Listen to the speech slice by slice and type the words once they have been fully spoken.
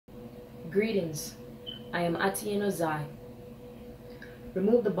Greetings, I am Atieno.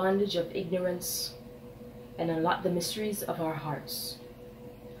 Remove the bondage of ignorance and unlock the mysteries of our hearts.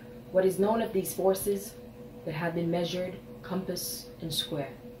 What is known of these forces that have been measured, compass, and square?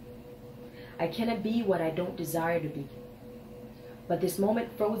 I cannot be what I don't desire to be, but this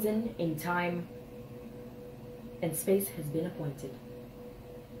moment frozen in time and space has been appointed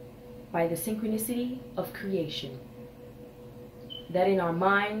by the synchronicity of creation, that in our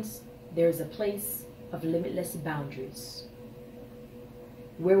minds there is a place of limitless boundaries,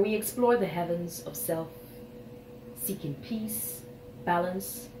 where we explore the heavens of self, seeking peace,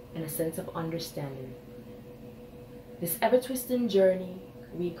 balance, and a sense of understanding. This ever-twisting journey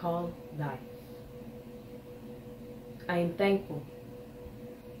we call life. I am thankful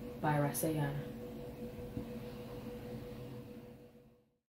by Rasa Yana.